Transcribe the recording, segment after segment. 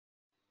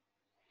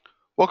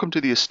Welcome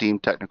to the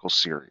ESTeem Technical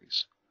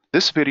Series.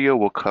 This video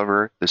will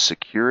cover the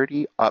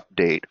security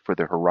update for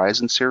the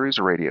Horizon Series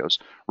radios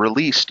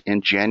released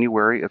in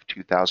January of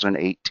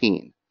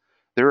 2018.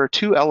 There are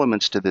two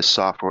elements to this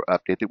software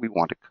update that we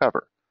want to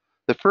cover.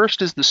 The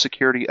first is the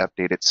security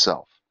update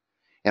itself.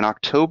 In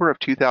October of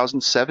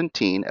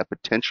 2017, a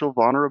potential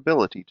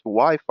vulnerability to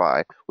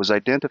Wi-Fi was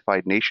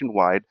identified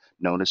nationwide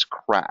known as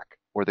crack,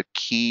 or the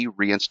key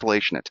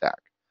reinstallation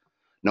attack.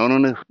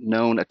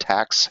 Known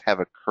attacks have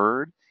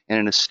occurred in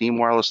an ESTeem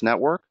wireless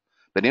network,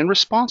 but in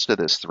response to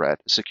this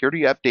threat, a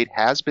security update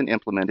has been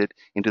implemented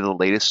into the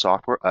latest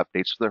software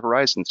updates for the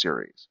Horizon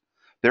series.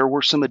 There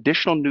were some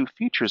additional new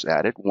features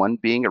added, one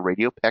being a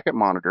radio packet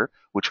monitor,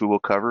 which we will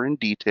cover in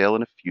detail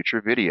in a future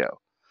video.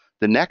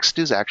 The next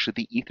is actually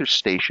the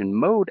EtherStation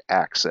Mode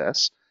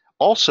Access,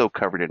 also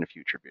covered in a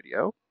future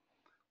video.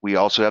 We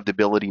also have the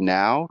ability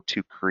now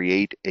to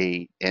create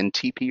a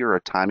NTP or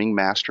a timing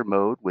master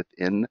mode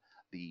within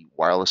the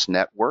wireless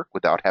network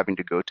without having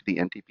to go to the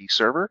NTP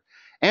server,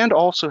 and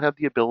also have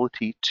the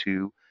ability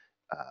to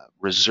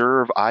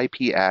reserve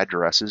IP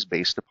addresses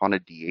based upon a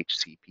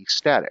DHCP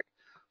static.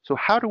 So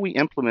how do we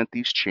implement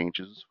these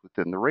changes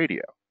within the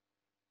radio?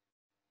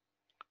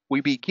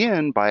 We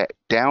begin by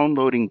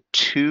downloading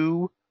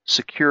two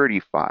security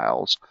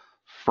files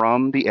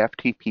from the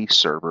FTP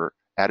server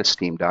at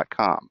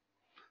ESTeem.com.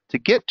 To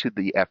get to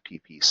the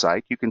FTP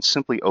site, you can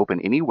simply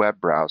open any web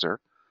browser.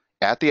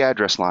 At the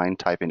address line,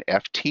 type in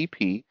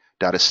ftp.esteem.com.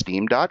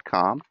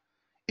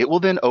 It will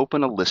then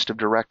open a list of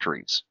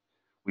directories.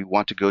 We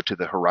want to go to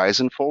the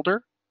Horizon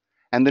folder,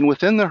 and then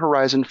within the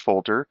Horizon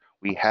folder,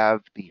 we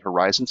have the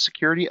Horizon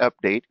Security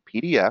Update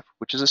PDF,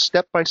 which is a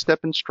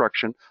step-by-step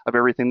instruction of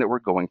everything that we're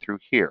going through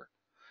here.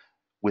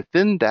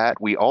 Within that,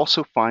 we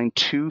also find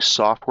two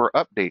software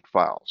update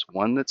files,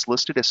 one that's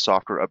listed as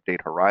Software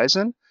Update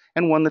Horizon,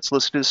 and one that's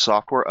listed as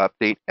Software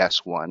Update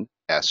S1,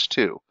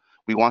 S2.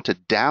 We want to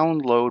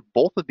download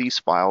both of these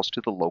files to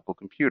the local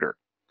computer.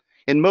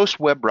 In most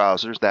web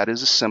browsers, that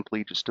is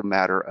simply just a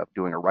matter of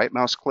doing a right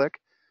mouse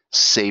click,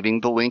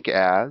 saving the link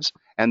as,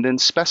 and then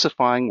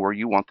specifying where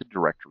you want the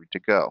directory to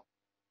go.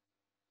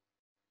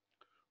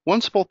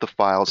 Once both the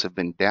files have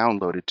been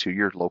downloaded to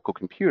your local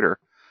computer,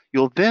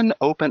 you'll then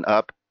open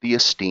up the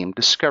ESTeem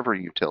Discover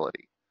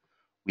utility.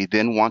 We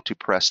then want to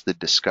press the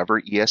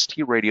Discover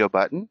EST Radio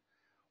button.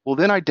 We'll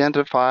then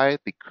identify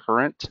the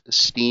current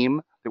ESTeem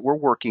that we're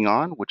working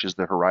on, which is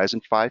the Horizon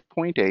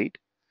 5.8,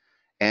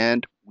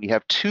 and we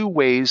have two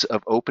ways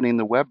of opening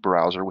the web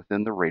browser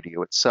within the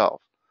radio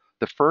itself.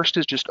 The first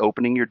is just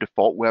opening your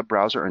default web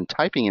browser and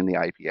typing in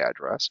the IP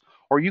address,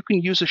 or you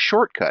can use a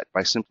shortcut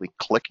by simply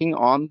clicking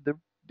on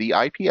the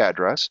IP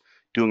address,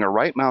 doing a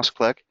right mouse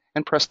click,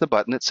 and press the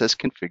button that says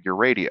Configure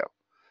Radio.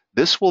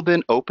 This will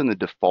then open the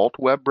default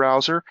web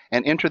browser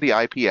and enter the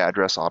IP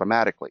address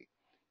automatically.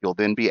 You'll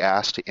then be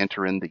asked to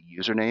enter in the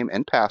username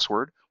and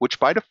password, which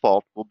by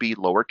default will be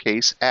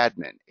lowercase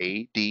admin,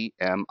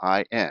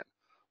 ADMIN.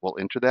 We'll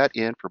enter that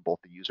in for both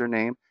the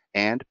username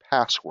and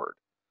password.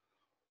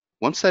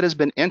 Once that has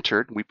been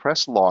entered, we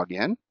press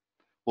Login.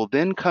 We'll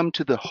then come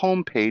to the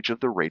home page of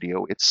the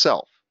radio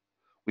itself.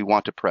 We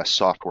want to press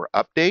Software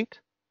Update,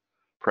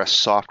 press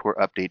Software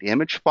Update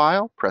Image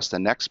File, press the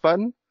Next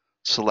button,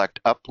 select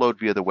Upload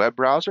via the web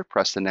browser,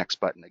 press the Next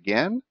button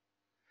again,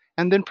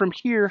 and then from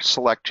here,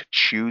 select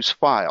Choose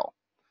File.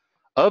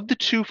 Of the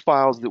two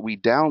files that we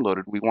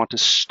downloaded, we want to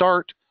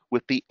start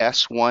with the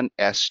S1,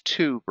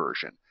 S2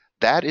 version.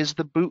 That is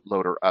the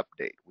bootloader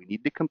update. We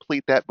need to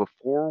complete that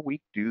before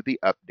we do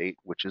the update,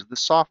 which is the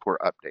software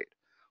update.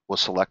 We'll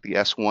select the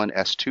S1,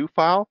 S2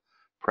 file,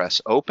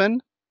 press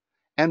Open,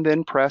 and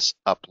then press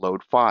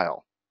Upload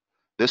File.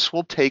 This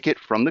will take it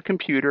from the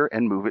computer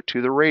and move it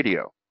to the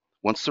radio.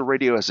 Once the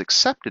radio has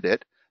accepted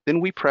it,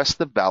 then we press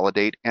the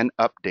Validate and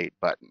Update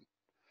button.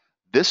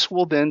 This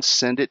will then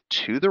send it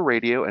to the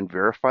radio and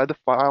verify the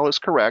file is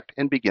correct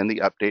and begin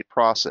the update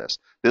process.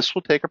 This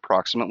will take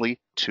approximately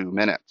 2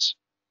 minutes.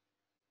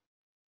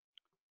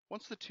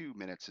 Once the 2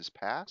 minutes has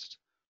passed,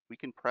 we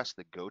can press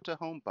the Go to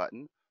Home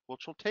button,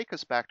 which will take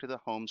us back to the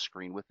home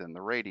screen within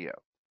the radio.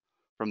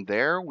 From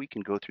there, we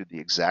can go through the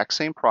exact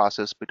same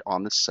process, but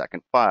on the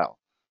second file.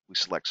 We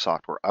select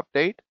Software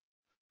Update,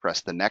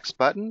 press the Next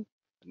button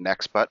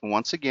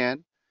once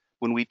again.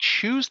 When we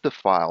choose the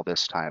file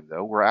this time,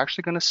 though, we're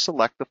actually going to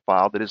select the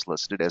file that is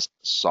listed as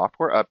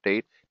Software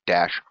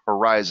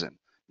Update-Horizon,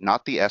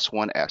 not the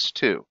S1,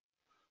 S2.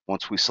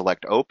 Once we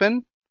select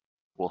Open,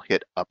 we'll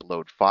hit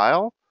Upload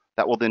File.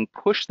 That will then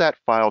push that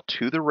file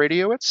to the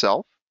radio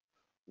itself.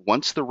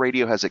 Once the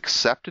radio has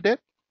accepted it,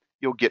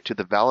 you'll get to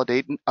the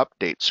Validate and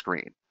Update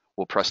screen.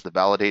 We'll press the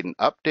Validate and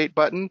Update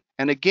button,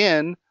 and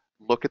again,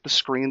 look at the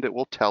screen that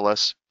will tell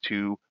us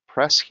to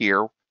press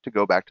here to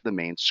go back to the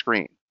main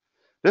screen.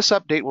 This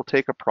update will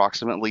take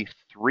approximately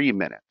 3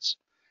 minutes.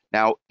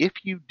 Now, if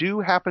you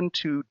do happen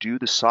to do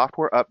the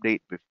software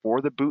update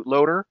before the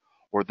bootloader,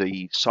 or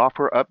the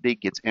software update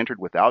gets entered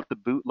without the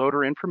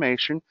bootloader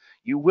information,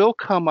 you will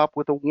come up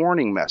with a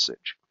warning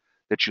message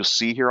that you'll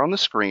see here on the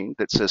screen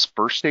that says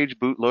First Stage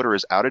Bootloader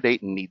is out of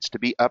date and needs to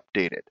be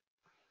updated.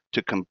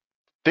 To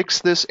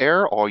fix this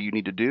error, all you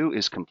need to do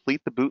is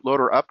complete the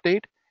bootloader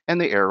update and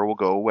the error will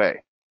go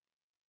away.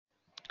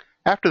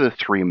 After the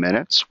 3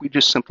 minutes, we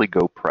just simply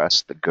go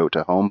press the Go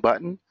to Home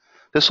button.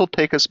 This will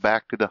take us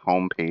back to the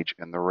home page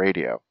in the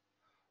radio.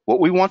 What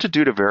we want to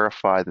do to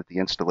verify that the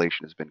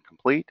installation has been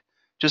complete,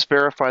 just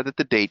verify that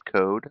the date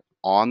code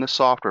on the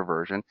software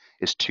version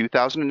is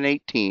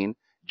 2018,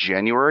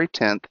 January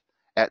 10th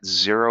at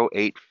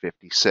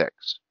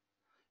 0856.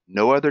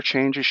 No other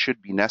changes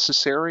should be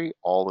necessary.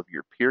 All of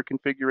your peer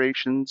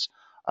configurations,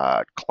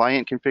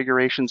 client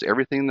configurations,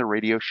 everything in the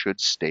radio should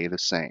stay the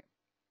same.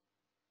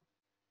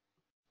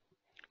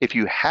 If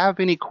you have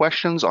any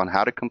questions on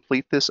how to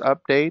complete this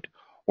update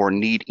or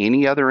need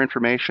any other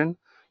information,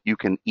 you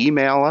can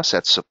email us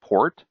at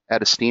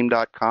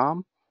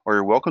support@esteem.com, or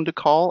you're welcome to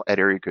call at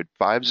area code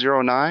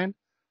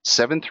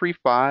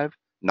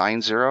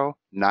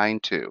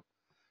 509-735-9092.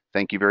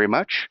 Thank you very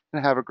much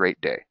and have a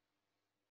great day.